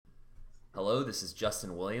Hello, this is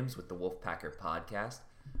Justin Williams with the Wolfpacker Podcast.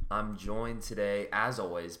 I'm joined today, as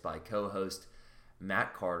always, by co-host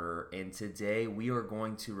Matt Carter, and today we are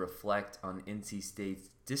going to reflect on NC State's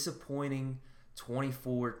disappointing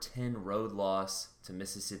 24-10 road loss to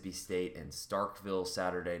Mississippi State in Starkville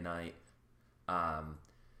Saturday night. I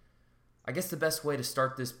guess the best way to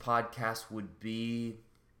start this podcast would be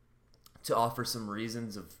to offer some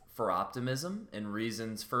reasons for optimism and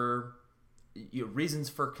reasons for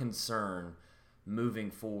concern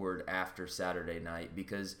moving forward after Saturday night,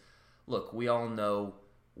 because look, we all know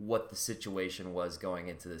what the situation was going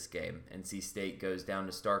into this game. NC State goes down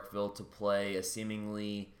to Starkville to play a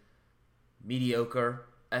seemingly mediocre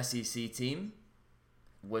SEC team,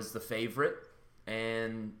 was the favorite,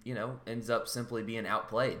 and ends up simply being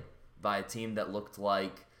outplayed by a team that looked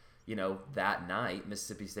like, that night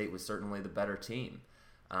Mississippi State was certainly the better team.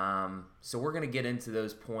 So we're going to get into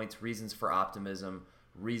those points, reasons for optimism,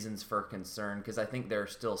 reasons for concern, because I think there are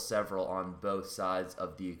still several on both sides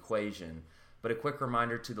of the equation. But a quick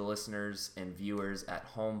reminder to the listeners and viewers at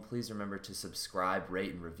home, please remember to subscribe,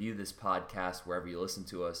 rate, and review this podcast wherever you listen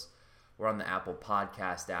to us. We're on the Apple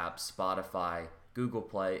Podcast app, Spotify, Google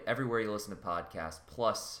Play, everywhere you listen to podcasts.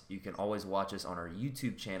 Plus, you can always watch us on our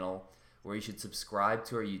YouTube channel, where you should subscribe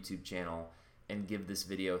to our YouTube channel and give this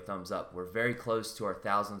video a thumbs up. We're very close to our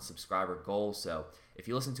 1,000 subscriber goal, so if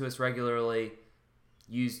you listen to us regularly,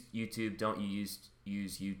 use YouTube. Don't you use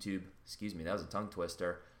YouTube? Excuse me, that was a tongue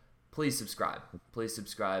twister. Please subscribe. Please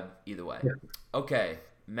subscribe either way. Yeah. Okay,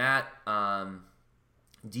 Matt,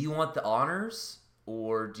 do you want the honors,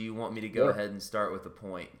 or do you want me to go ahead and start with a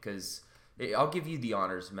point? Because I'll give you the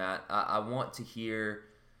honors, Matt. I want to hear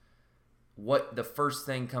what the first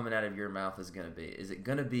thing coming out of your mouth is going to be. Is it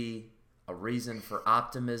going to be a reason for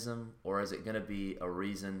optimism, or is it going to be a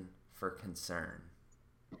reason for concern?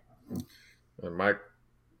 And my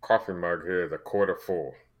coffee mug here is a quarter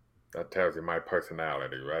full. That tells you my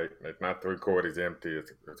personality, right? It's not 3/4 empty.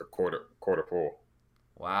 It's a quarter full.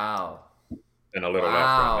 Wow. And a little less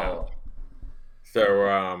right now.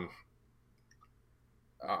 So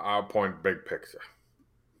I'll point big picture.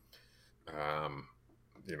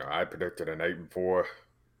 I predicted an 8-4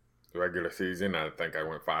 regular season. I think I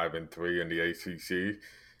went 5-3 in the ACC.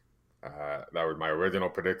 That was my original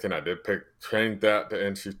prediction. I did change that to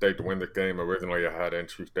NC State to win this game. Originally, I had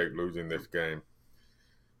NC State losing this game.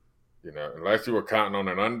 Unless you were counting on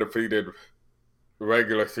an undefeated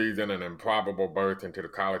regular season and improbable berth into the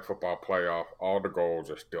college football playoff, all the goals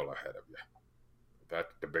are still ahead of you.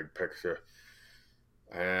 That's the big picture.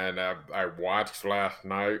 And I watched last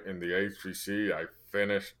night in the ACC. I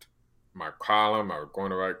finished my column. I was going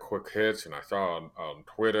to write quick hits, and I saw on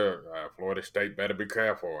Twitter, Florida State better be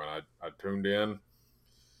careful. And I tuned in,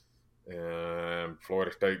 and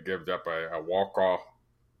Florida State gives up a walk-off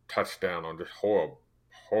touchdown on this horrible,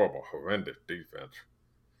 horrendous defense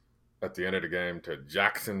at the end of the game to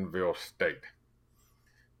Jacksonville State.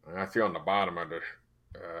 And I see on the bottom of the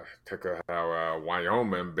ticker how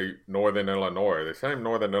Wyoming beat Northern Illinois, the same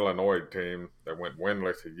Northern Illinois team that went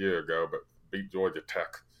winless a year ago, but beat Georgia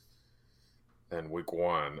Tech in week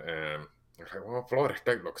 1. And I was like, well, Florida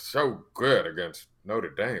State looks so good against Notre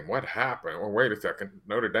Dame. What happened? Well, wait a second.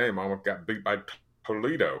 Notre Dame almost got beat by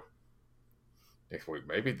Toledo this week.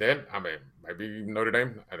 Maybe Notre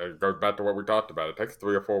Dame, and it goes back to what we talked about. It takes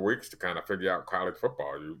 3 or 4 weeks to kind of figure out college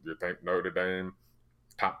football. You think Notre Dame,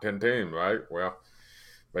 top 10 team, right? Well,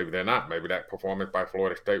 maybe they're not. Maybe that performance by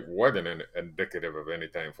Florida State wasn't indicative of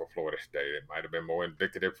anything for Florida State. It might have been more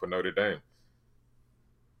indicative for Notre Dame.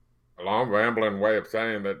 A long, rambling way of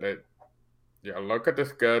saying that look at the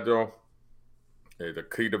schedule. There's a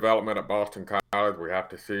key development at Boston College. We have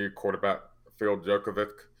to see quarterback Phil Djokovic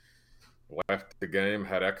left the game,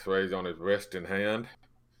 had x-rays on his wrist and hand.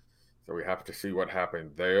 So we have to see what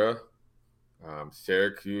happened there.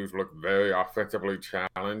 Syracuse looked very offensively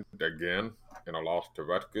challenged again in a loss to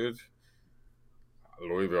Rutgers.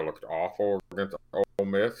 Louisville looked awful against Ole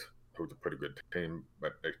Miss, who's a pretty good team,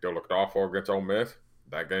 but they still looked awful against Ole Miss.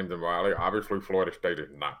 That game's in Raleigh. Obviously, Florida State is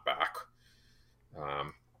not back.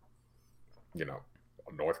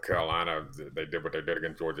 North Carolina, they did what they did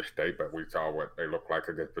against Georgia State, but we saw what they looked like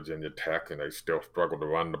against Virginia Tech, and they still struggled to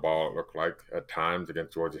run the ball, it looked like, at times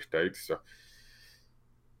against Georgia State. So,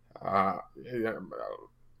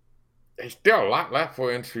 there's still a lot left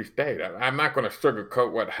for NC State. I'm not going to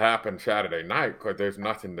sugarcoat what happened Saturday night, because there's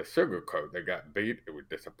nothing to sugarcoat. They got beat. It was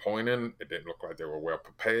disappointing. It didn't look like they were well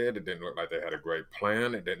prepared. It didn't look like they had a great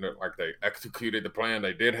plan. It didn't look like they executed the plan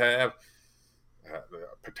they did have,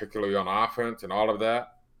 particularly on offense and all of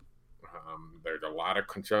that. There's a lot of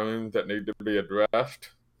concerns that need to be addressed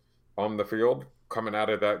on the field. coming out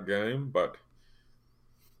of that game, but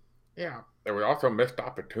yeah, there were also missed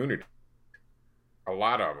opportunities, a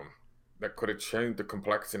lot of them, that could have changed the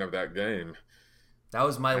complexion of that game. That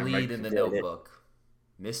was my And lead makes in you the feel that, notebook.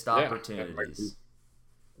 Missed yeah, that makes you, opportunities.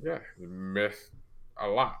 yeah, you missed a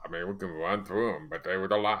lot. I mean, we can run through them, but there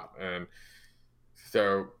was a lot. And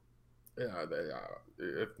so, yeah,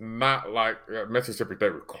 it's not like Mississippi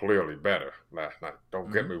State was clearly better last night.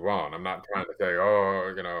 Don't get Mm-hmm. me wrong. I'm not trying to say,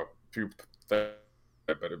 oh, few things,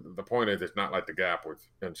 but the point is, it's not like the gap was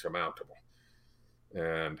insurmountable.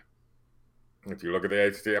 And if you look at the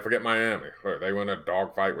ACC, I forget Miami. Look, they won a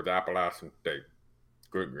dogfight with Appalachian State.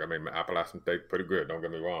 Good. I mean, Appalachian State pretty good. Don't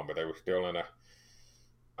get me wrong, but they were still in a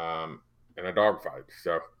dogfight.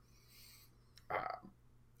 So, uh,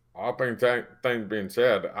 all things being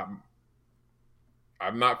said,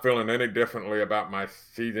 I'm not feeling any differently about my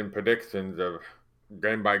season predictions of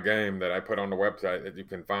game by game that I put on the website that you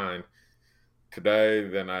can find today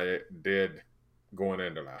than I did going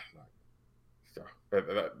into last night. So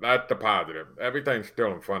that's the positive. Everything's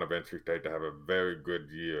still in front of NC State to have a very good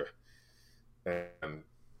year. And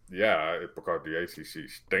yeah, it's because the ACC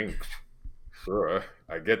stinks. Sure,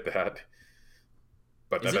 I get that.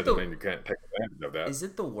 But Is that it doesn't the mean you can't take advantage of that. is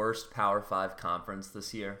it the worst Power 5 conference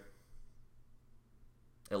this year?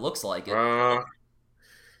 It looks like it. I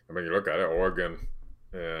mean, you look at it, Oregon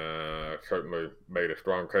certainly made a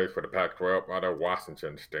strong case for the Pac-12. Although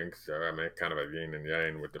Washington stinks, so I mean, kind of a yin and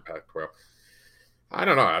yang with the Pac-12. I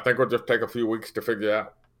don't know. I think we'll just take a few weeks to figure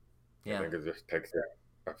out. Yeah. I think it just takes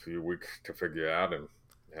a few weeks to figure out, and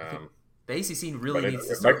The ACC really but needs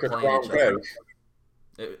to it start makes a playing strong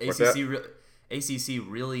each other. ACC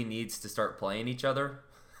really needs to start playing each other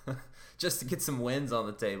just to get some wins on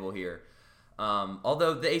the table here.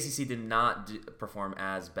 Although the ACC did not perform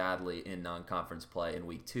as badly in non-conference play in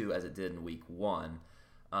Week 2 as it did in Week 1.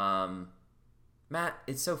 Matt,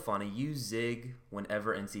 it's so funny. You zig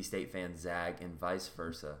whenever NC State fans zag and vice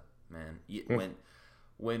versa, man.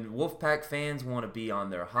 When Wolfpack fans want to be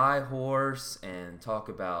on their high horse and talk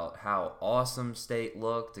about how awesome State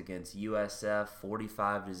looked against USF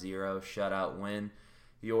 45-0 shutout win,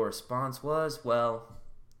 your response was, well,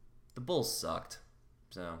 the Bulls sucked.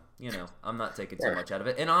 So, I'm not taking too much out of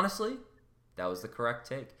it. And honestly, that was the correct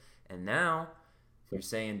take. And now you're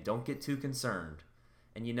saying don't get too concerned.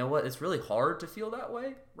 And you know what? It's really hard to feel that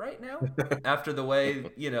way right now after the way,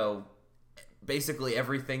 basically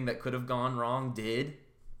everything that could have gone wrong did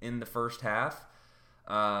in the first half.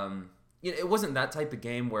 It wasn't that type of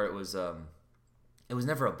game where it was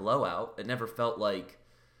never a blowout. It never felt like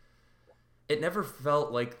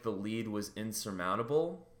the lead was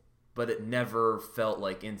insurmountable, but it never felt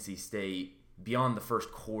like NC State beyond the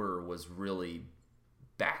first quarter was really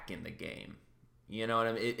back in the game. You know what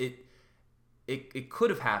I mean? It could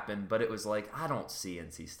have happened, but it was like, I don't see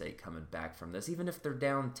NC State coming back from this. Even if they're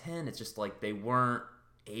down 10, it's just like they weren't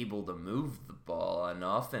able to move the ball on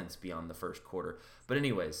offense beyond the first quarter. But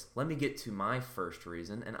anyways, let me get to my first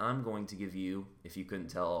reason, and I'm going to give you, if you couldn't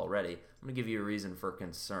tell already, I'm going to give you a reason for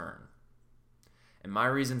concern. And my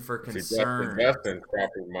reason for concern... Justin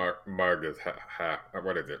coffee mug is half.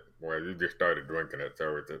 What is it? Well, you just started drinking it,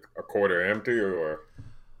 so is it a quarter empty or...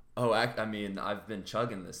 Oh, I mean, I've been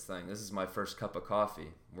chugging this thing. This is my first cup of coffee.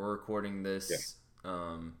 We're recording this,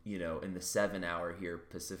 in the 7 hour here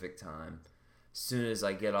Pacific time. As soon as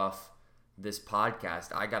I get off this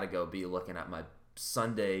podcast, I got to go be looking at my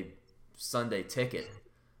Sunday ticket.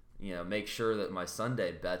 Make sure that my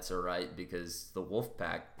Sunday bets are right because the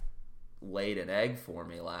Wolfpack laid an egg for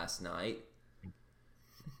me last night.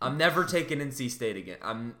 I'm never taking NC State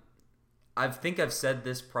again. I think I've said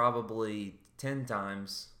this probably 10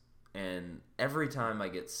 times. And every time I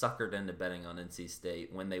get suckered into betting on NC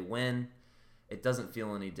State, when they win, it doesn't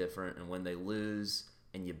feel any different. And when they lose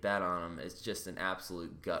and you bet on them, it's just an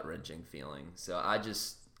absolute gut-wrenching feeling. So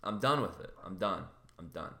I'm done with it. I'm done.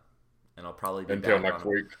 And I'll probably be until back next on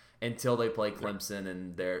week. Until they play Clemson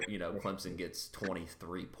and Clemson gets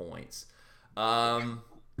 23 points.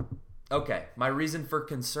 Okay, my reason for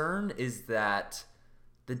concern is that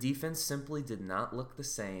the defense simply did not look the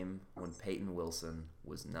same when Peyton Wilson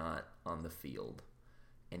was not on the field.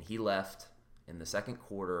 And he left in the second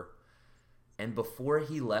quarter. And before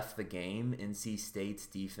he left the game, NC State's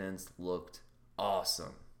defense looked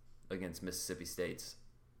awesome against Mississippi State's,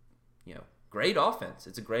 great offense.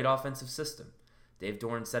 It's a great offensive system. Dave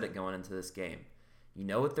Doran said it going into this game. You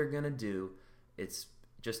know what they're going to do. It's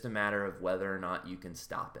just a matter of whether or not you can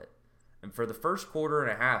stop it. And for the first quarter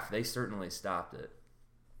and a half, they certainly stopped it.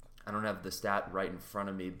 I don't have the stat right in front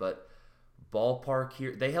of me, but ballpark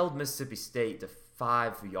here, they held Mississippi State to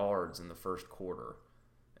 5 yards in the first quarter.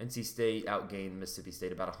 NC State outgained Mississippi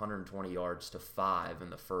State about 120 yards to 5 in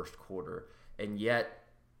the first quarter, and yet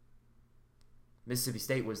Mississippi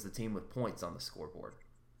State was the team with points on the scoreboard.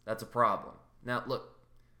 That's a problem. Now, look,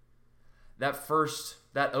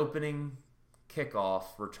 that opening kickoff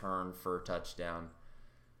return for a touchdown,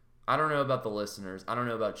 I don't know about the listeners. I don't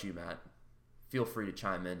know about you, Matt. Feel free to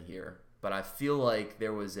chime in here. But I feel like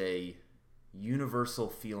there was a universal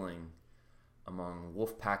feeling among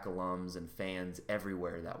Wolfpack alums and fans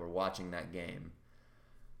everywhere that were watching that game.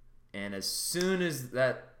 And as soon as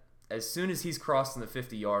he's crossing the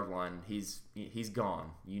 50-yard line, he's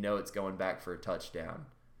gone. You know it's going back for a touchdown.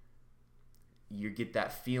 You get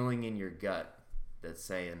that feeling in your gut that's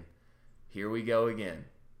saying, here we go again.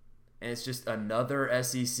 And it's just another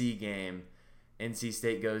SEC game NC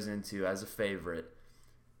State goes into as a favorite.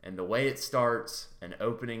 And the way it starts, an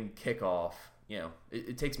opening kickoff,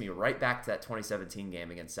 it takes me right back to that 2017 game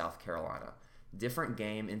against South Carolina. Different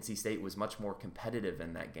game. NC State was much more competitive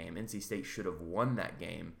in that game. NC State should have won that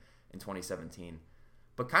game in 2017.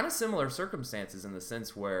 But kind of similar circumstances in the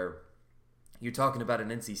sense where you're talking about an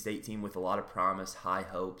NC State team with a lot of promise, high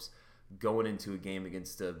hopes, going into a game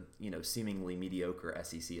against a seemingly mediocre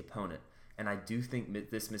SEC opponent. And I do think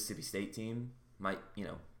this Mississippi State team might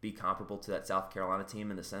be comparable to that South Carolina team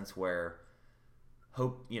in the sense where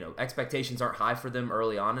expectations aren't high for them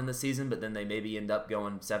early on in the season, but then they maybe end up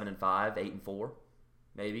going 7-5, 8-4,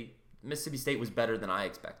 maybe. Mississippi State was better than I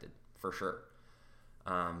expected, for sure.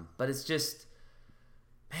 But it's just,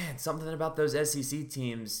 man, something about those SEC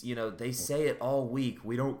teams, they say it all week.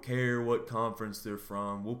 We don't care what conference they're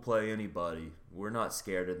from. We'll play anybody. We're not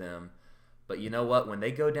scared of them. But you know what? When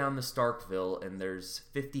they go down to Starkville and there's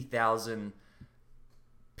 50,000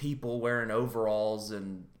 people wearing overalls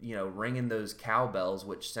and, ringing those cowbells,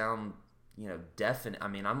 which sound, deafening. I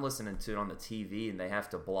mean, I'm listening to it on the TV and they have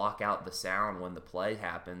to block out the sound when the play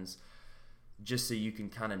happens just so you can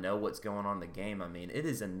kind of know what's going on in the game. I mean, it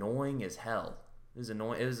is annoying as hell. It was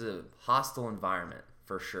annoying. It was a hostile environment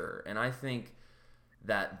for sure. And I think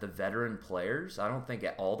that the veteran players, I don't think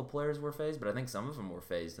all the players were phased, but I think some of them were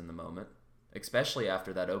phased in the moment, especially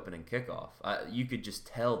after that opening kickoff. You could just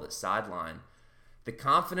tell the sideline. The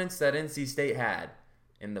confidence that NC State had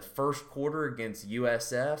in the first quarter against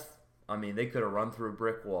USF, I mean, they could have run through a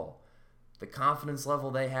brick wall. The confidence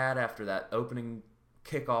level they had after that opening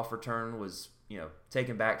kickoff return was,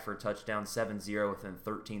 taken back for a touchdown, 7-0 within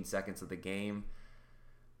 13 seconds of the game.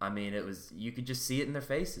 I mean, you could just see it in their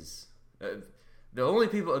faces. The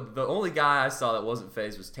only guy I saw that wasn't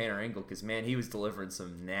phased was Tanner Engel because, man, he was delivering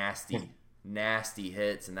some nasty, nasty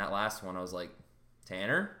hits. And that last one, I was like,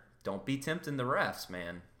 Tanner, don't be tempting the refs,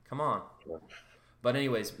 man. Come on. But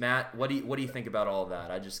anyways, Matt, what do you think about all that?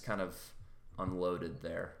 I just kind of unloaded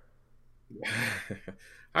there.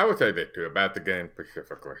 I would say that too about the game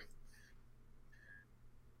specifically.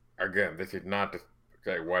 Again, this is not to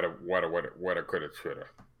say what a coulda, shoulda.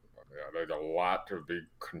 There's a lot to be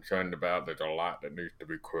concerned about. There's a lot that needs to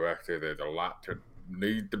be corrected. There's a lot to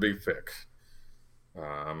need to be fixed.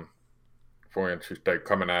 For NC State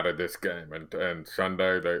coming out of this game, and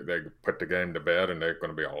Sunday they put the game to bed, and there's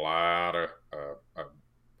going to be a lot of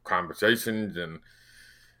conversations and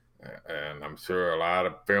I'm sure a lot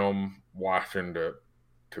of film watching to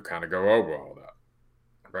kind of go over all that.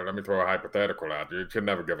 But let me throw a hypothetical out there. You should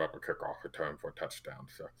never give up a kickoff return for a touchdown.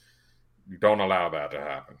 So you don't allow that to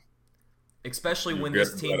happen. Especially when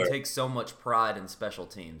this team takes so much pride in special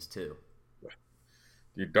teams, too.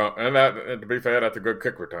 You don't, and to be fair, that's a good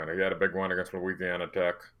kick returner. He had a big one against Louisiana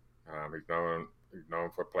Tech. He's known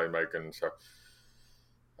for playmaking. So,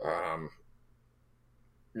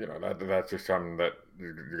 that's just something that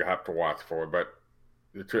you have to watch for. But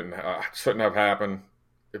it shouldn't have happened.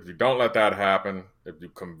 If you don't let that happen, if you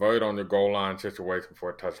convert on your goal line situation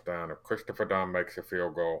for a touchdown, if Christopher Dunn makes a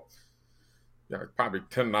field goal, it's probably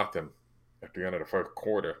 10-0 at the end of the first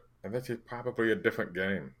quarter, and this is probably a different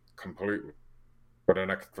game completely. For the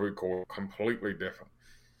next 3 quarters, completely different.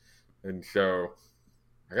 And so,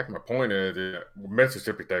 I guess my point is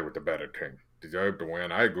Mississippi State was the better team, deserved to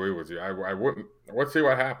win. I agree with you. I wouldn't. Let's see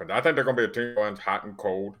what happens. I think they're going to be a team that runs hot and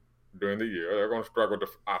cold during the year. They're going to struggle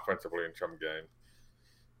offensively in some games.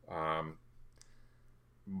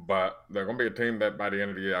 But they're going to be a team that by the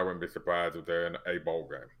end of the year, I wouldn't be surprised if they're in a bowl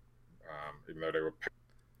game. Even though they were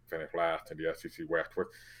finished last in the SEC West.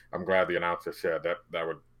 I'm glad the announcer said that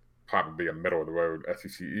would probably be a middle-of-the-road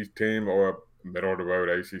SEC East team or a middle-of-the-road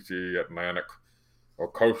ACC, Atlantic, or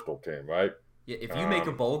Coastal team, right? Yeah, if you make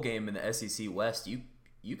a bowl game in the SEC West, you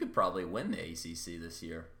could probably win the ACC this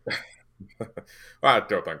year. Well, I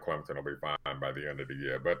still think Clemson will be fine by the end of the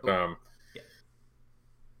year. But,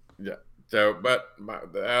 yeah. So, but my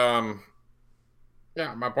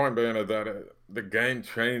point being is that the game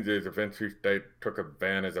changes if NC State took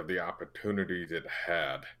advantage of the opportunities it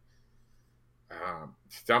had.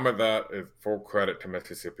 Some of that is full credit to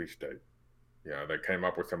Mississippi State. They came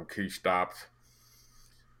up with some key stops,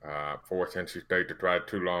 forced NC State to try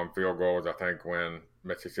 2 long field goals. I think when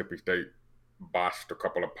Mississippi State botched a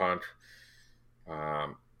couple of punts,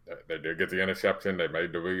 they did get the interception. They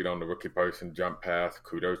made the read on the rookie post and jump pass.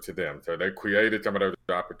 Kudos to them. So they created some of those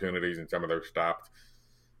opportunities and some of those stops.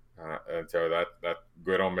 And so that's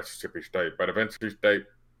good on Mississippi State. But if NC State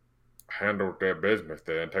handled their business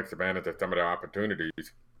there and takes advantage of some of their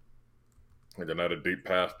opportunities, there's another deep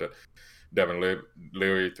pass that Devin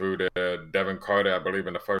Leary threw to Devin Carter, I believe,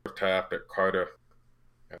 in the first half that Carter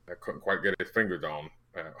couldn't quite get his fingers on.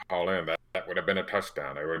 Haul in. That would have been a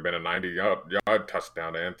touchdown. It would have been a 90-yard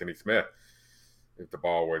touchdown to Anthony Smith if the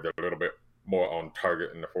ball was a little bit more on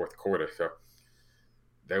target in the fourth quarter. So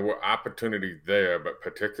there were opportunities there, but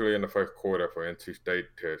particularly in the first quarter for NC State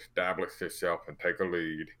to establish itself and take a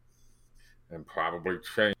lead and probably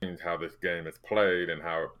change how this game is played and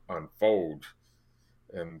how it unfolds.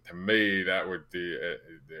 And to me, that was the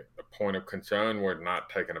point of concern, was not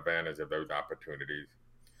taking advantage of those opportunities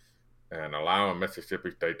and allowing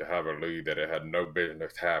Mississippi State to have a lead that it had no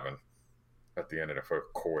business having at the end of the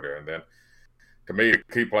first quarter. And then, to me, the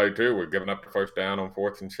key play, too, was giving up the first down on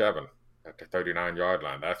 4th and 7 at the 39-yard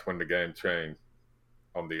line. That's when the game changed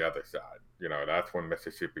on the other side. That's when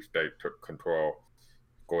Mississippi State took control,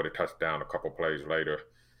 scored a touchdown a couple plays later.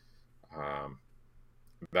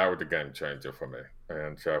 That was the game changer for me.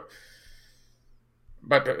 And so,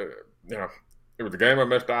 but, it was a game of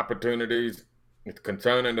missed opportunities. It's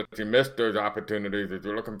concerning that you missed those opportunities. If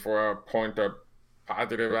you're looking for a point of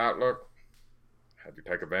positive outlook, had you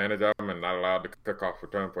take advantage of them and not allowed the kickoff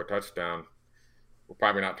return for a touchdown, we're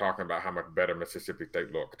probably not talking about how much better Mississippi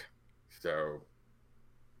State looked. So,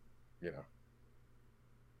 Yeah,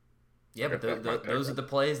 but those are the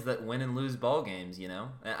plays that win and lose ball games,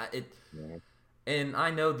 And I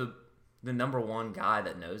know the number one guy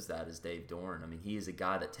that knows that is Dave Dorn. I mean, he is a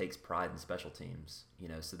guy that takes pride in special teams,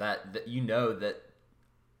 so that that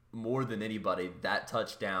more than anybody, that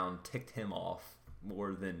touchdown ticked him off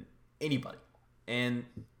more than anybody. And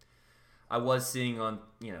I was seeing on,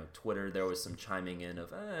 Twitter, there was some chiming in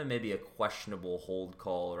of maybe a questionable hold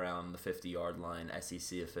call around the 50-yard line,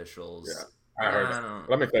 SEC officials. Yeah, I heard that.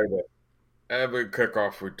 Let me say that every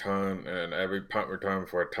kickoff return and every punt return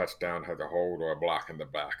for a touchdown has a hold or a block in the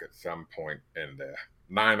back at some point in there.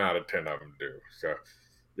 9 out of 10 of them do. So,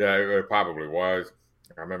 yeah, it probably was.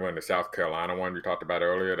 I remember in the South Carolina one you talked about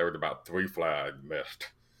earlier, there was about 3 flags missed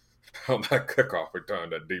on that kickoff return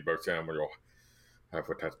that Deebo Samuel had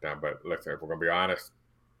for a touchdown. But listen, if we're going to be honest,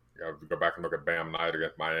 if you go back and look at Bam Knight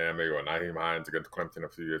against Miami or Naheem Hines against Clemson a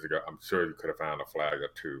few years ago, I'm sure you could have found a flag or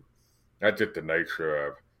 2. That's just the nature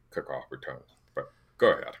of kickoff returns. But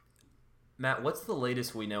go ahead. Matt, what's the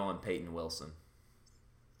latest we know on Peyton Wilson?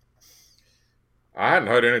 I hadn't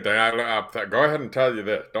heard anything. I'll go ahead and tell you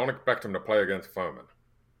this. Don't expect him to play against Furman,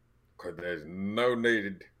 because there's no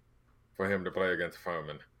need for him to play against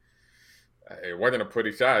Furman. It wasn't a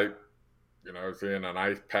pretty sight, seeing an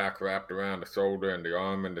ice pack wrapped around the shoulder and the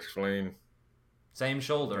arm and the sling. Same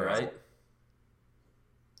shoulder, right?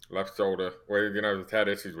 Left shoulder. Well, he's had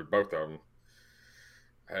issues with both of them.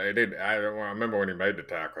 I remember when he made the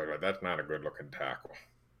tackle, like, that's not a good-looking tackle.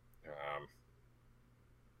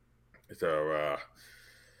 That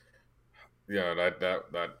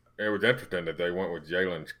it was interesting that they went with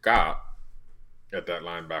Jalen Scott at that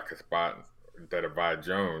linebacker spot instead of Vi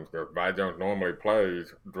Jones, because Vi Jones normally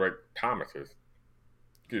plays Drake Thomas's,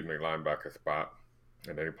 linebacker spot,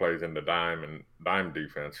 and then he plays in the dime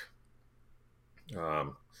defense.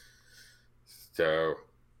 So,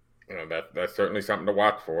 that's certainly something to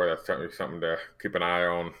watch for. That's certainly something to keep an eye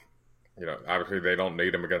on. Obviously they don't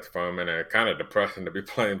need him against Furman, and it's kind of depressing to be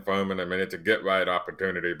playing Furman. I mean, it's a get-right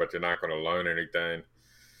opportunity, but you're not going to learn anything.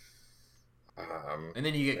 And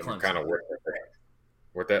then you get Clemson. Kind of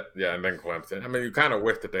with that, yeah, and then Clemson. I mean, you kind of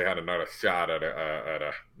wish that they had another shot at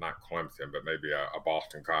a not Clemson, but maybe a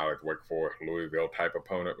Boston College, Wake Forest, Louisville type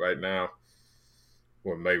opponent right now.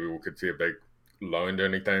 Well, maybe we could see if they learned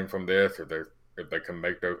anything from this, if they can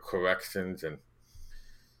make those corrections. And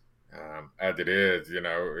as it is, if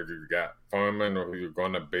you got Furman or who you're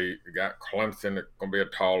going to beat, you got Clemson, it's going to be a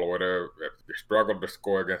tall order. If you struggle to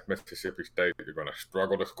score against Mississippi State, you're going to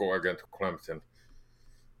struggle to score against Clemson.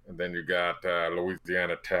 And then you got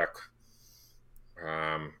Louisiana Tech,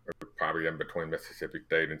 probably in between Mississippi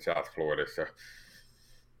State and South Florida. So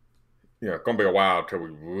it's going to be a while till we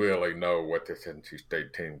really know what this NC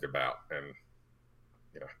State team's about. And,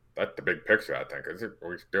 that's the big picture, I think. It's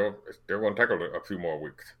still going to take a few more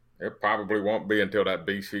weeks. It probably won't be until that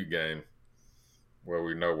BC game where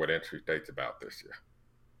we know what NC State's about this year.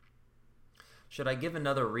 Should I give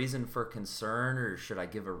another reason for concern, or should I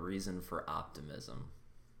give a reason for optimism?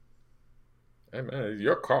 Hey, man, it's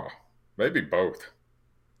your call. Maybe both.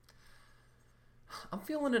 I'm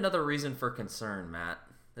feeling another reason for concern, Matt.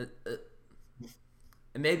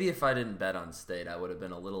 Maybe if I didn't bet on State, I would have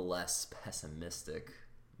been a little less pessimistic.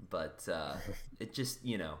 But it just,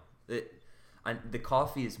 the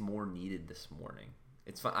coffee is more needed this morning.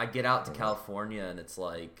 It's fun. I get out to California, and it's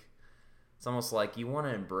almost like you want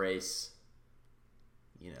to embrace,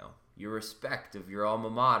 your respect of your alma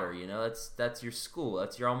mater. That's your school.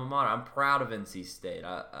 That's your alma mater. I'm proud of NC State.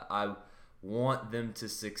 I want them to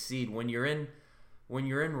succeed. When you're in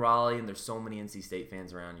Raleigh and there's so many NC State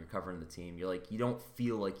fans around, you're covering the team. You don't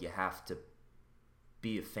feel like you have to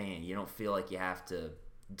be a fan. You don't feel like you have to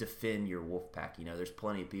defend your Wolfpack. There's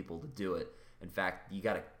plenty of people to do it. In fact, you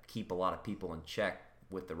got to keep a lot of people in check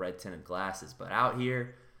with the red tinted glasses. But out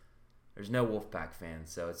here, there's no Wolfpack fans,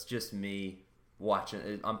 so it's just me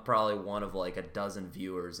watching. I'm probably one of like a dozen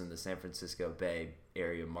viewers in the San Francisco Bay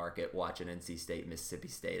area market watching NC State, Mississippi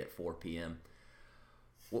State at 4 p.m.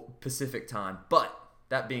 Pacific time. But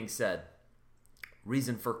that being said,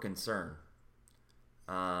 reason for concern.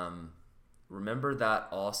 Remember that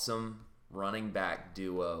awesome running back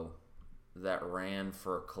duo that ran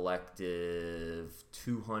for a collective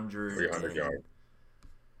 300 yards.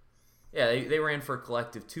 Yeah, they ran for a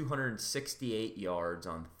collective 268 yards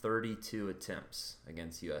on 32 attempts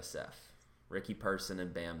against USF. Ricky Person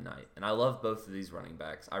and Bam Knight. And I love both of these running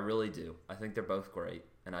backs. I really do. I think they're both great.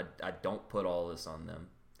 And I don't put all this on them.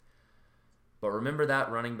 But remember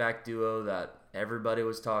that running back duo that everybody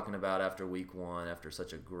was talking about after week one, after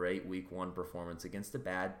such a great week one performance against a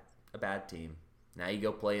bad team. Now you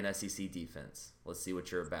go play an SEC defense. Let's see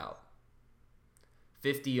what you're about.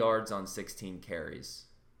 50 yards on 16 carries.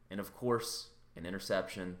 And of course, an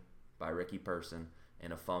interception by Ricky Person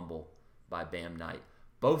and a fumble by Bam Knight.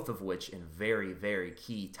 Both of which in very, very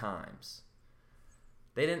key times.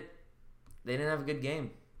 They didn't have a good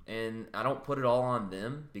game. And I don't put it all on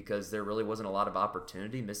them because there really wasn't a lot of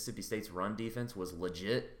opportunity. Mississippi State's run defense was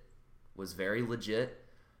very legit.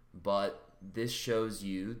 But this shows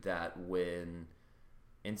you that when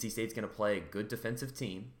NC State's going to play a good defensive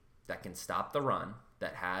team that can stop the run,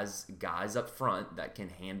 that has guys up front that can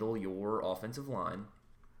handle your offensive line,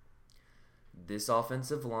 this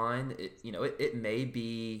offensive line, it may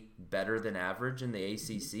be better than average in the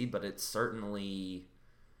ACC, but it's certainly,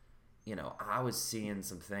 I was seeing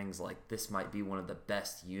some things like this might be one of the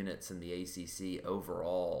best units in the ACC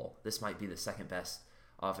overall. This might be the second best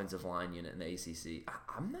offensive line unit in the ACC.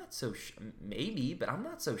 I'm not so maybe, but I'm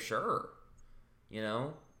not so sure.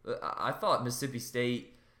 I thought Mississippi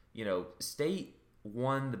State, State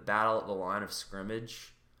won the battle at the line of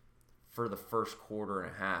scrimmage for the first quarter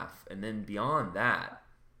and a half, and then beyond that,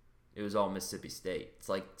 it was all Mississippi State. It's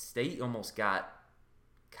like State almost got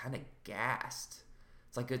kind of gassed.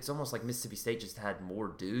 It's almost like Mississippi State just had more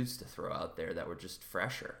dudes to throw out there that were just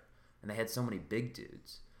fresher, and they had so many big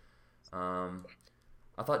dudes. I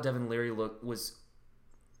thought Devin Leary was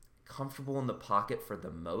comfortable in the pocket for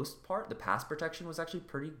the most part. The pass protection was actually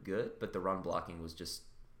pretty good, but the run blocking was just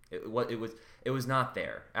it was not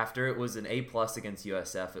there. After it was an A+ against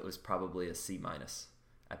USF, it was probably a C-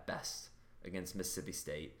 at best against Mississippi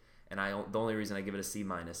State. And the only reason I give it a C-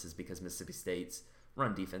 is because Mississippi State's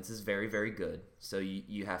run defense is very, very good. So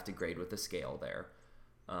you have to grade with a scale there.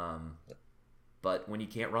 But when you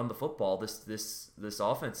can't run the football, this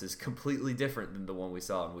offense is completely different than the one we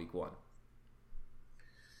saw in week one.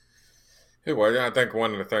 Yeah, well, I think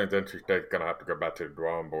one of the things NC State's going to have to go back to the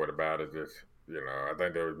drawing board about is this. I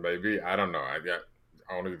think there was I don't know. I got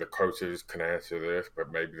only the coaches can answer this, but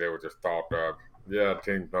maybe they were just thought of, the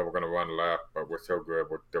team's never going to run left, but we're so good,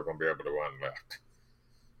 we're still going to be able to run left.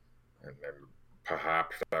 And then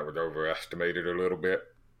perhaps that was overestimated a little bit.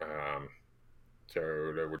 So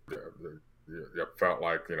it felt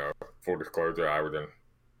like, full disclosure, I was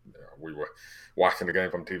we were watching the game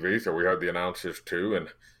from TV, so we heard the announcers too, and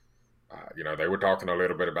they were talking a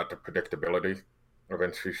little bit about the predictability of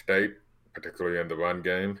NC State, particularly in the run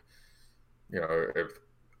game. If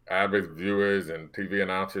average viewers and TV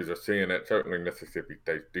announcers are seeing it, certainly Mississippi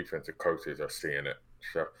State's defensive coaches are seeing it.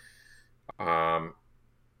 So,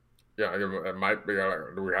 it might be,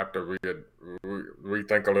 do we have to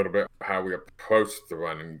rethink a little bit how we approach the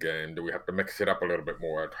running game? Do we have to mix it up a little bit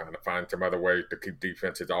more, trying to find some other ways to keep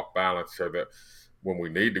defenses off balance so that when we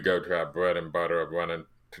need to go to our bread and butter of running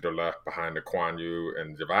to the left behind the Quan Yu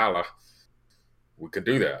and Zavala, we can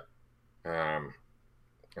do that.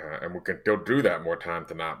 And we can still do that more times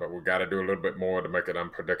than not, but we got to do a little bit more to make it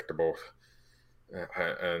unpredictable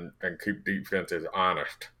and keep defenses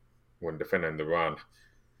honest when defending the run.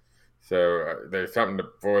 So there's something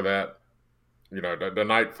for that. The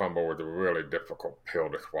Knight fumble was a really difficult pill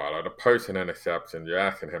to swallow. The person interception, you're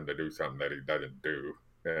asking him to do something that he doesn't do.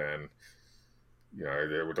 And,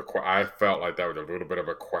 I felt like that was a little bit of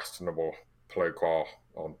a questionable play call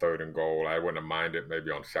on 3rd and goal. I wouldn't have minded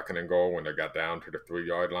maybe on 2nd and goal when they got down to the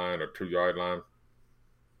 3-yard line or 2-yard line.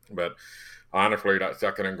 But honestly, that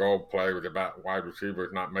 2nd and goal play was about wide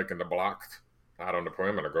receivers not making the blocks out on the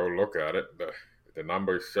perimeter. Go look at it. The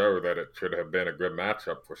numbers show that it should have been a good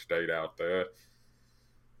matchup for State out there.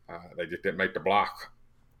 They just didn't make the block.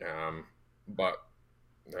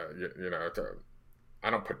 I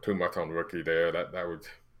don't put too much on Ricky there. That was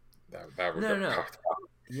no. tough.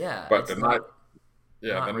 Yeah, But the Knight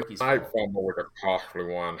fumble was a costly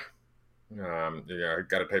one. You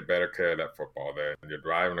got to take better care of that football there. You're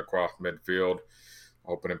driving across midfield,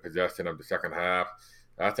 opening possession of the second half.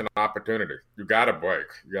 That's an opportunity. You got to break.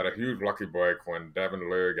 You got a huge lucky break when Devin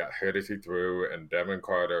Leary got hit as he threw, and Devin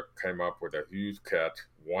Carter came up with a huge catch,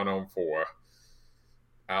 1-on-4,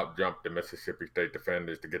 out-jumped the Mississippi State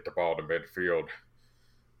defenders to get the ball to midfield,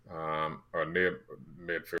 or near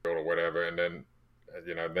midfield or whatever, and then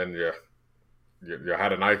you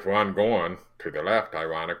had a nice run going to the left,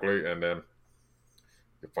 ironically, and then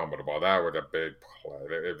you fumbled the ball. That was a big play.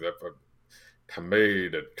 To me,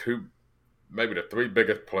 maybe the 3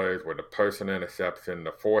 biggest plays were the person interception,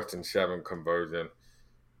 the 4th and 7 conversion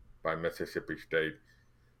by Mississippi State,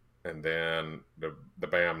 and then the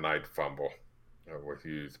Bam Knight fumble was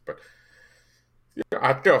huge. But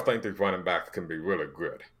I still think these running backs can be really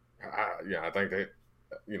good. I think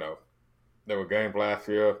there were games last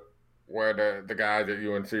year where the guys at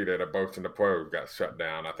UNC that are boasting the pros got shut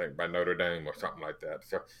down, I think, by Notre Dame or something like that.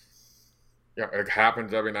 So, it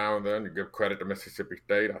happens every now and then. You give credit to Mississippi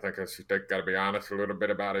State. I think Mississippi State got to be honest a little bit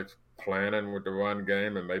about its planning with the run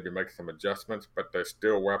game and maybe make some adjustments, but they're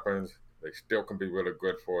still weapons. They still can be really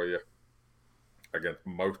good for you against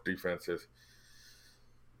most defenses.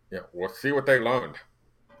 We'll see what they learned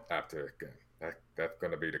after this game. That's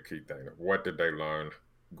going to be the key thing. What did they learn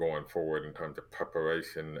going forward in terms of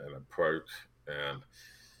preparation and approach and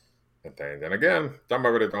things? And again, some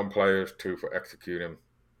of it is on players too for executing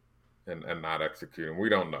and not executing. We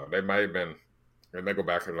don't know. They may have been, when they go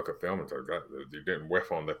back and look at film and say, God, you didn't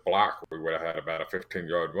whiff on this block, we would have had about a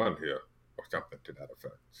 15-yard run here or something to that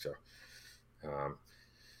effect.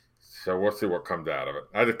 So we'll see what comes out of it.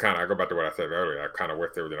 I go back to what I said earlier. I kind of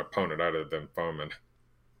wish there was an opponent other than Furman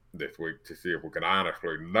this week to see if we can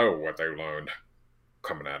honestly know what they learned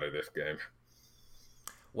coming out of this game.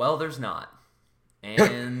 Well, there's not.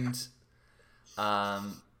 And I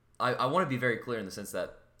want to be very clear in the sense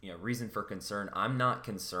that, reason for concern, I'm not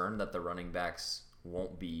concerned that the running backs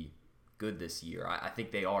won't be good this year. I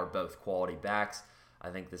think they are both quality backs. I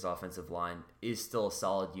think this offensive line is still a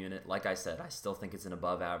solid unit. Like I said, I still think it's an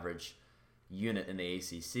above-average unit in the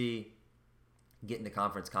ACC. Getting to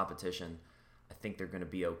conference competition, I think they're going to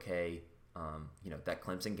be okay. That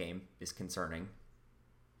Clemson game is concerning.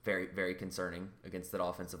 Very, very concerning against that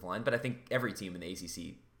offensive line. But I think every team in the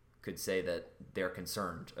ACC could say that they're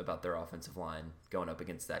concerned about their offensive line going up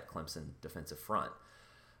against that Clemson defensive front.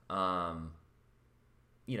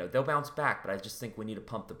 They'll bounce back, but I just think we need to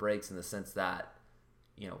pump the brakes in the sense that,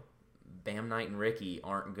 Bam Knight and Ricky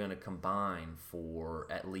aren't going to combine for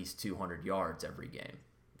at least 200 yards every game.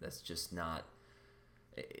 That's just not.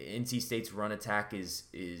 NC State's run attack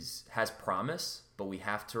has promise, but we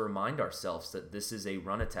have to remind ourselves that this is a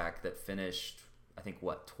run attack that finished, I think,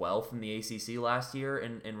 12th in the ACC last year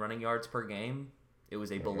in running yards per game. It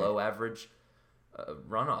was a below average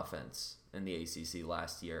run offense in the ACC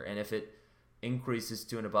last year. And if it increases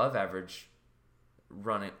to an above average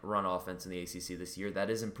run offense in the ACC this year, that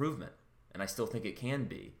is improvement. And I still think it can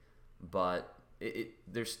be. But it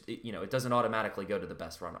doesn't automatically go to the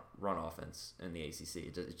best run offense in the ACC.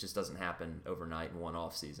 It just doesn't happen overnight in one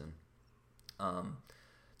off season. Do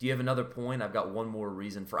you have another point? I've got one more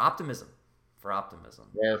reason for optimism.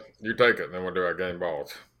 Yeah, you take it, then we'll do our game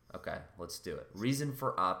balls. Okay, let's do it. Reason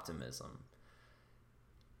for optimism.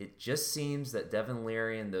 It just seems that Devin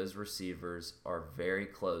Leary and those receivers are very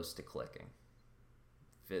close to clicking.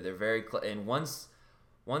 They're very and once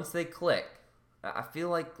they click, I feel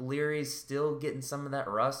like Leary's still getting some of that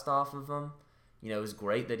rust off of him. It was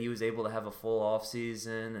great that he was able to have a full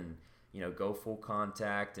offseason and, go full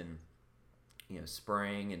contact and,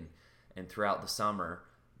 spring and throughout the summer.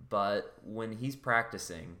 But when he's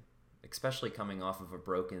practicing, especially coming off of a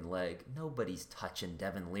broken leg, nobody's touching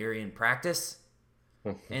Devin Leary in practice.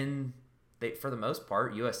 And for the most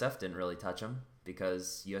part, USF didn't really touch him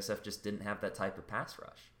because USF just didn't have that type of pass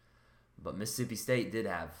rush. But Mississippi State did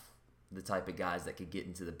have the type of guys that could get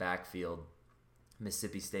into the backfield.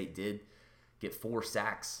 Mississippi State did get 4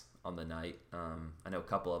 sacks on the night. I know a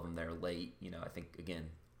couple of them there late. I think, again,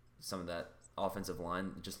 some of that offensive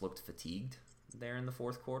line just looked fatigued there in the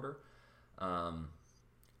fourth quarter.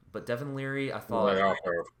 But Devin Leary, I thought...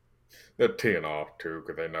 They're teeing off, too,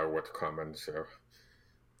 because they know what's coming. So,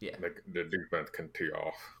 yeah, the defense can tee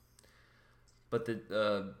off. But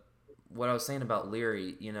what I was saying about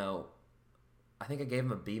Leary, I think I gave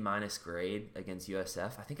him a B- grade against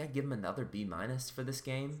USF. I think I'd give him another B- for this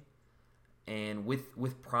game. And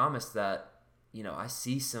with promise that, I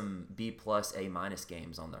see some B+, A-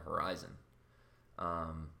 games on the horizon.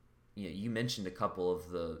 You mentioned a couple of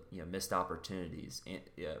the missed opportunities.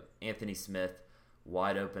 Anthony Smith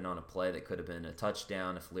wide open on a play that could have been a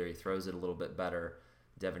touchdown if Leary throws it a little bit better.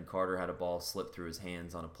 Devin Carter had a ball slip through his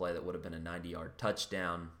hands on a play that would have been a 90-yard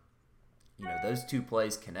touchdown. Those two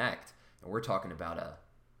plays connect, and we're talking about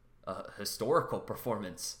a historical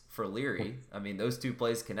performance for Leary. I mean, those two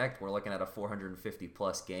plays connect. We're looking at a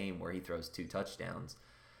 450-plus game where he throws 2 touchdowns.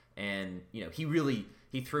 And,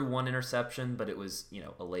 he threw 1 interception, but it was,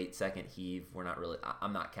 a late second heave.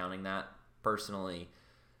 I'm not counting that personally.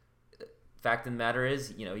 Fact of the matter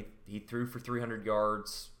is, he threw for 300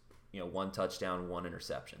 yards, 1 touchdown, 1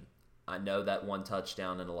 interception. I know that 1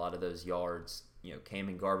 touchdown and a lot of those yards, came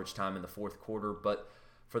in garbage time in the fourth quarter, but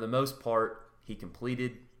for the most part, he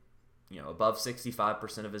completed, above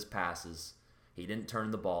 65% of his passes. He didn't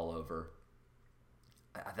turn the ball over.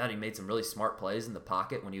 I thought he made some really smart plays in the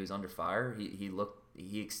pocket when he was under fire.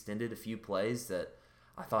 He extended a few plays that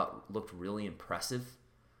I thought looked really impressive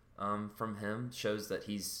from him. Shows that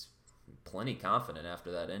he's plenty confident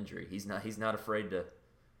after that injury. He's not afraid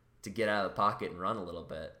to get out of the pocket and run a little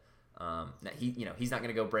bit. He's not going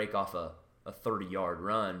to go break off a 30-yard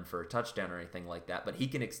run for a touchdown or anything like that, but he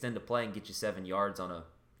can extend a play and get you 7 yards on a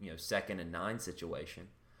 2nd and 9 situation.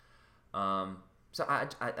 So I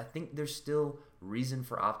think there's still reason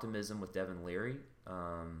for optimism with Devin Leary.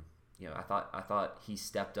 I thought he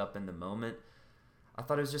stepped up in the moment. I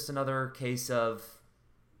thought it was just another case of,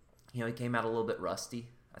 he came out a little bit rusty.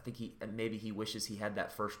 I think maybe he wishes he had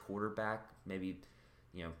that first quarterback. Maybe,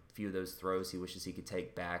 a few of those throws he wishes he could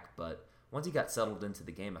take back. But once he got settled into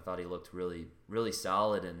the game, I thought he looked really, really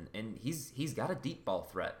solid. And he's got a deep ball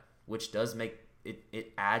threat, which does make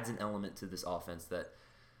it adds an element to this offense that,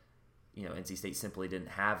 NC State simply didn't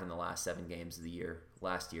have in the last 7 games of the year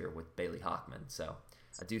last year with Bailey Hockman. So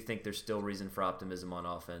I do think there's still reason for optimism on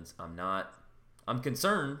offense. I'm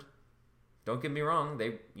concerned. Don't get me wrong.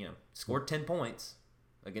 They, scored 10 points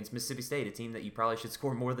against Mississippi State, a team that you probably should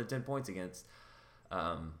score more than 10 points against.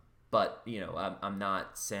 But, I'm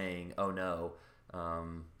not saying, oh no,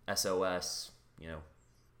 SOS,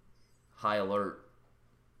 high alert,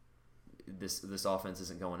 this offense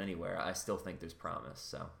isn't going anywhere. I still think there's promise.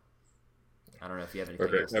 So I don't know if you have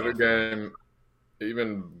anything else to every offer. game,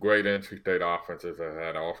 even great NC State offenses have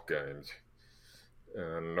had off games.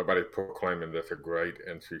 And nobody's proclaiming this a great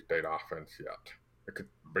NC State offense yet. It could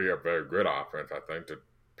be a very good offense, I think. The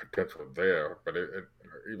potential there, but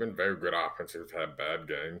even very good offenses have bad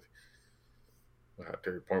games.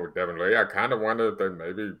 To your point with Devin Leary, I kind of wonder if they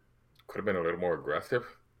maybe could have been a little more aggressive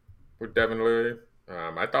with Devin Leary.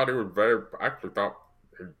 I thought I actually thought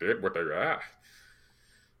he did what they asked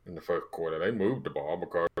in the first quarter. They moved the ball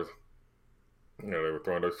because they were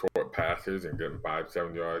throwing those short passes and getting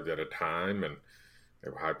 5-7 yards at a time, and they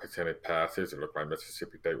were high percentage passes. It looked like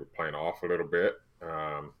Mississippi State was playing off a little bit. So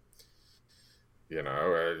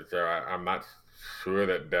I'm not sure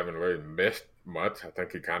that Devin Leary missed much. I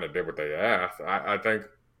think he kind of did what they asked. I think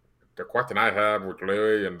the question I have with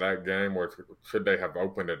Leary in that game was, should they have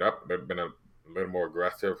opened it up? They'd been a little more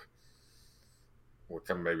aggressive with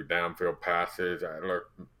some maybe downfield passes.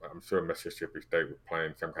 I'm sure Mississippi State was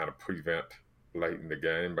playing some kind of prevent late in the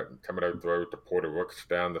game, but some of those throws to Porter Rooks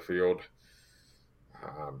down the field,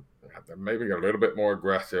 maybe a little bit more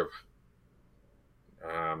aggressive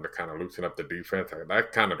to kind of loosen up the defense.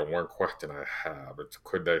 That's kind of the one question I have. It's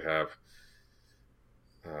could they have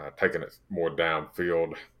taken it more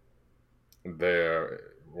downfield there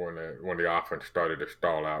when the offense started to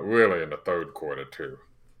stall out, really in the third quarter too.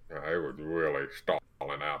 It was really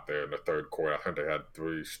stalling out there in the third quarter. I think they had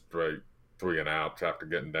 3 straight 3-and-outs after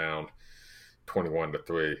getting down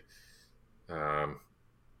 21-3.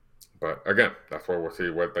 But again, that's where we'll see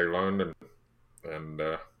what they learned and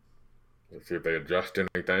See if they adjust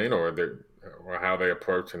anything or how they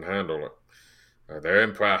approach and handle it. They're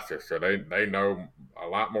in practice, so they know a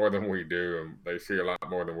lot more than we do, and they see a lot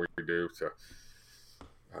more than we do. So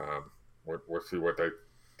we'll see what they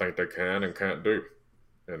think they can and can't do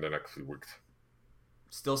in the next few weeks.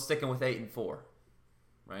 Still sticking with 8-4,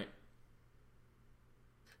 right?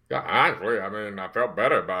 Yeah, honestly, I mean, I felt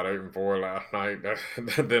better about 8-4 last night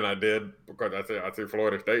than I did because I see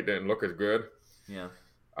Florida State didn't look as good. Yeah.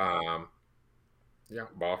 Um, yeah,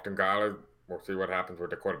 Boston College. We'll see what happens with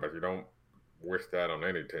the quarterback. You don't wish that on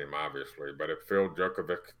any team, obviously, but if Phil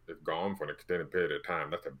Djokovic is gone for an extended period of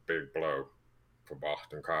time, that's a big blow for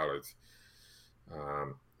Boston College.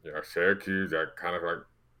 Syracuse are kind of like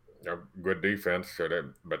good defense,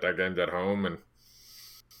 but that game's at home, and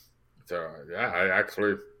so I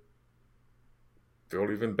actually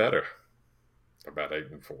feel even better about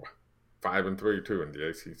 8-4, 5-3 too in the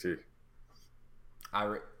ACC.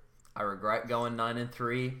 I regret going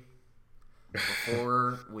 9-3.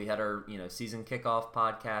 Before we had our season kickoff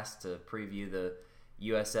podcast to preview the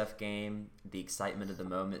USF game, the excitement of the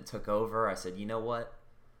moment took over. I said, you know what?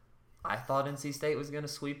 I thought NC State was going to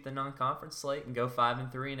sweep the non-conference slate and go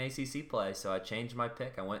 5-3 in ACC play, so I changed my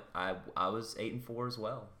pick. I was 8-4 as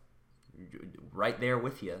well, right there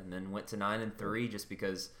with you, and then went to 9-3 just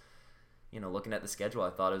because, looking at the schedule, I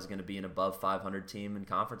thought it was going to be an above 500 team in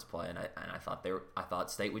conference play, and I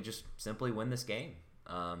thought State would just simply win this game.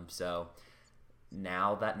 So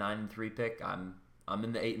now that 9-3 pick, I'm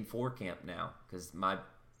in the 8-4 camp now because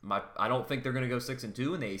I don't think they're going to go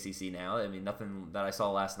 6-2 in the ACC now. I mean, nothing that I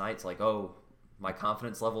saw last night. It's like, oh, my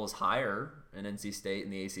confidence level is higher in NC State in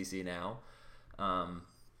the ACC now.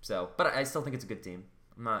 But I still think it's a good team.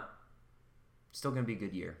 Still going to be a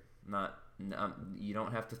good year. You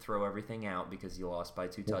don't have to throw everything out because you lost by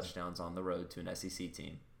 2 touchdowns on the road to an SEC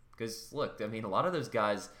team. Because look, I mean, a lot of those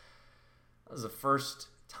guys, that was the first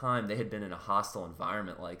time they had been in a hostile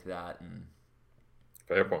environment like that, and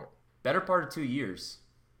fair point. Better part of 2 years.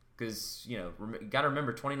 Because, you got to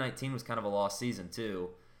remember 2019 was kind of a lost season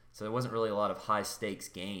too, so there wasn't really a lot of high-stakes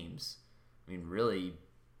games. I mean, really,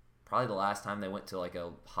 probably the last time they went to like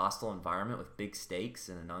a hostile environment with big stakes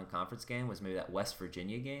in a non-conference game was maybe that West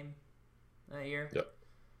Virginia game that year. Yep.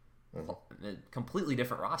 Mm-hmm. A completely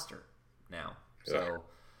different roster now. Yeah.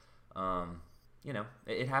 So,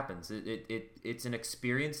 it happens. It's an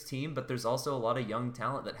experienced team, but there's also a lot of young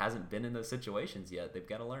talent that hasn't been in those situations yet. They've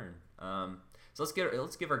got to learn. So let's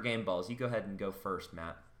give our game balls. You go ahead and go first,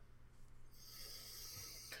 Matt.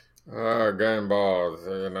 Game balls.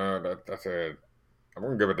 That's it. I'm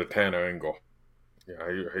gonna give it to Tanner Engel.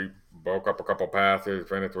 He broke up a couple passes,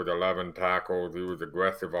 finished with 11 tackles. He was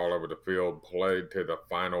aggressive all over the field, played to the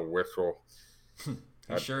final whistle.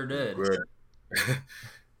 He sure did.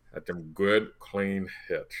 Had some good, clean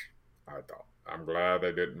hits, I thought. I'm glad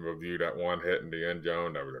they didn't review that one hit in the end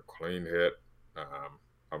zone. That was a clean hit.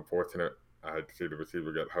 Unfortunate. I had to see the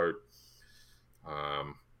receiver get hurt.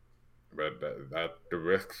 But that's the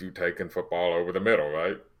risks you take in football over the middle,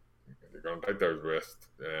 right? You're going to take those risks.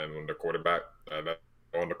 And when the quarterback, then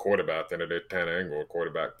it is Tanner Engel. The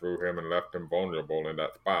quarterback threw him and left him vulnerable in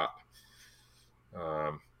that spot.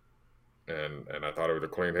 And I thought it was a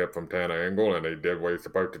clean hit from Tanner Engel, and he did what he's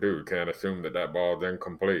supposed to do. You can't assume that ball's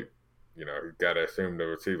incomplete. You got to assume the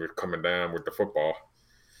receiver's coming down with the football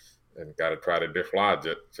and got to try to dislodge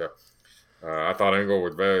it. So I thought Engel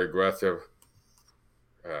was very aggressive.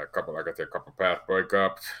 A couple pass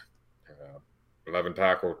breakups, 11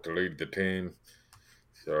 tackles to lead the team.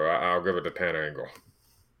 So I'll give it to Tanner Engel.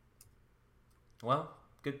 Well,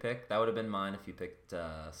 good pick. That would have been mine if you picked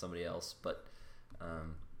somebody else. But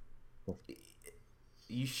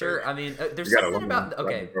you sure? I mean, there's something about...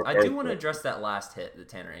 Okay, I do want to address that last hit that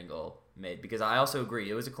Tanner Engel made because I also agree.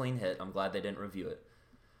 It was a clean hit. I'm glad they didn't review it.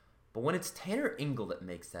 But when it's Tanner Engel that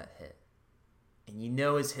makes that hit, and you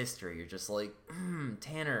know his history, you're just like,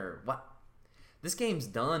 Tanner, what? This game's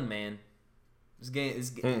done, man.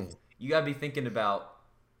 You gotta be thinking about,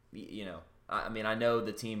 I mean, I know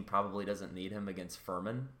the team probably doesn't need him against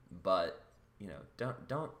Furman, but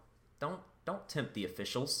don't tempt the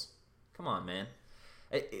officials. Come on, man.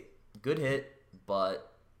 Good hit,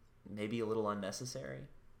 but maybe a little unnecessary,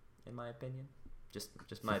 in my opinion. Just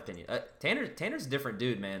my opinion. Tanner's a different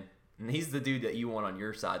dude, man. And he's the dude that you want on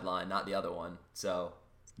your sideline, not the other one. So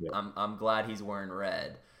yeah. I'm glad he's wearing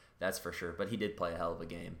red. That's for sure. But he did play a hell of a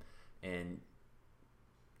game. And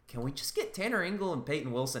can we just get Tanner Engel and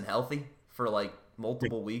Peyton Wilson healthy for like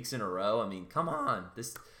multiple weeks in a row? I mean, come on.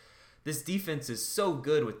 This defense is so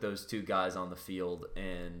good with those two guys on the field,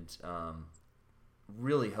 and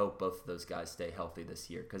really hope both of those guys stay healthy this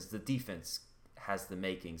year because the defense has the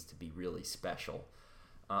makings to be really special.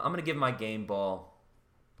 I'm going to give my game ball.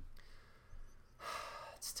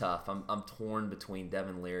 It's tough. I'm torn between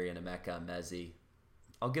Devin Leary and Emeka Emezi.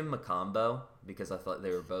 I'll give him a combo because I thought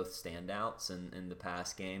they were both standouts in the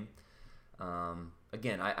past game.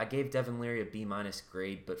 Again, I gave Devin Leary a B-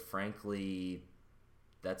 grade, but frankly,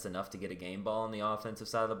 that's enough to get a game ball on the offensive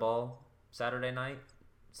side of the ball Saturday night,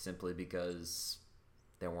 simply because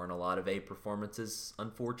there weren't a lot of A performances,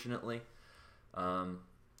 unfortunately.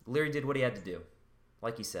 Leary did what he had to do.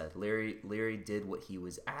 Like you said, Leary did what he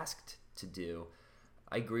was asked to do.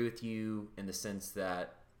 I agree with you in the sense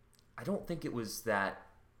that I don't think it was that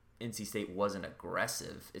NC State wasn't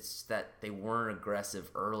aggressive. It's that they weren't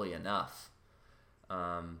aggressive early enough.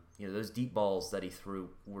 Those deep balls that he threw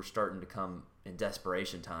were starting to come in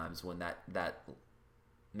desperation times when that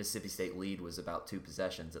Mississippi State lead was about 2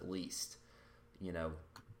 possessions at least.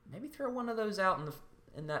 Maybe throw one of those out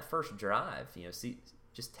in that first drive.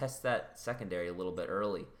 Just test that secondary a little bit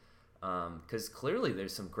early. Because clearly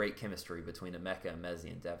there's some great chemistry between Emeka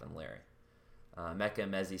Emezi and Devin Leary. Emeka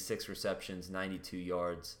Emezi, 6 receptions, 92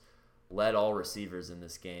 yards, led all receivers in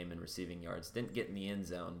this game in receiving yards. Didn't get in the end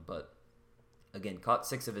zone, but again, caught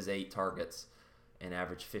 6 of his 8 targets and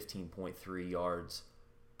averaged 15.3 yards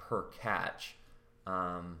per catch.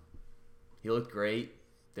 He looked great.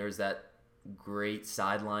 There's that great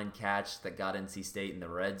sideline catch that got NC State in the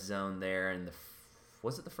red zone there.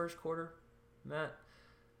 Was it the first quarter, Matt?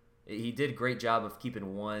 He did a great job of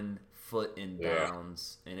keeping one foot in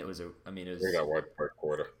bounds, and it was that white first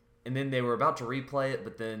quarter. And then they were about to replay it,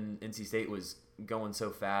 but then NC State was going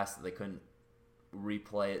so fast that they couldn't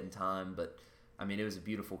replay it in time. But it was a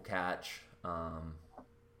beautiful catch.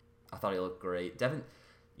 I thought he looked great.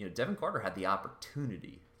 Devin Carter had the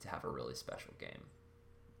opportunity to have a really special game,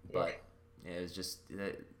 but it was just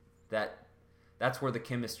that. That's where the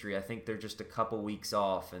chemistry, I think they're just a couple weeks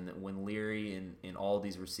off, and when Leary and all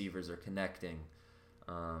these receivers are connecting,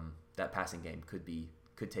 that passing game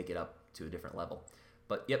could take it up to a different level.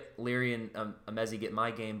 But yep, Leary and Emezi get my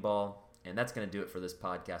game ball, and that's going to do it for this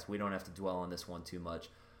podcast. We don't have to dwell on this one too much.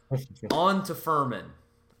 On to Furman.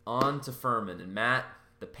 And Matt,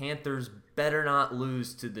 the Panthers better not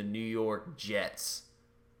lose to the New York Jets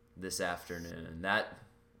this afternoon.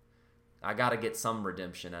 I got to get some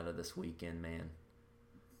redemption out of this weekend, man.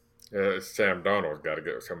 Sam Darnold's got to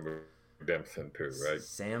get some redemption too, right?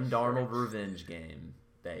 Sam Darnold revenge game,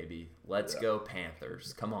 baby. Let's go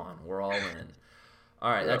Panthers. Come on, we're all in.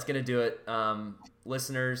 All right, that's going to do it.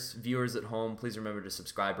 Listeners, viewers at home, please remember to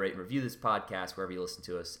subscribe, rate, and review this podcast wherever you listen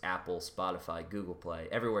to us. Apple, Spotify, Google Play,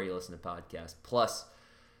 everywhere you listen to podcasts. Plus,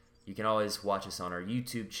 you can always watch us on our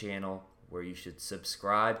YouTube channel, where you should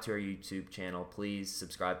subscribe to our YouTube channel. Please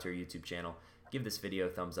subscribe to our YouTube channel. Give this video a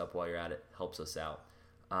thumbs up while you're at it. Helps us out.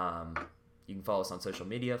 You can follow us on social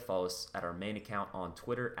media. Follow us at our main account on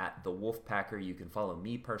Twitter at The Wolfpacker. You can follow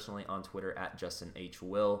me personally on Twitter at Justin H.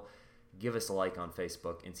 Will. Give us a like on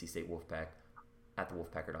Facebook, NC State Wolfpack, at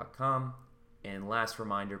thewolfpacker.com. And last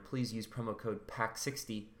reminder, please use promo code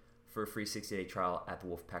PACK60 for a free 60-day trial at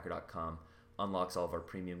thewolfpacker.com. Unlocks all of our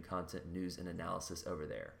premium content, news, and analysis over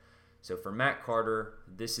there. So for Matt Carter,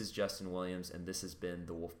 this is Justin Williams, and this has been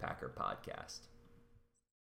the Wolfpacker Podcast.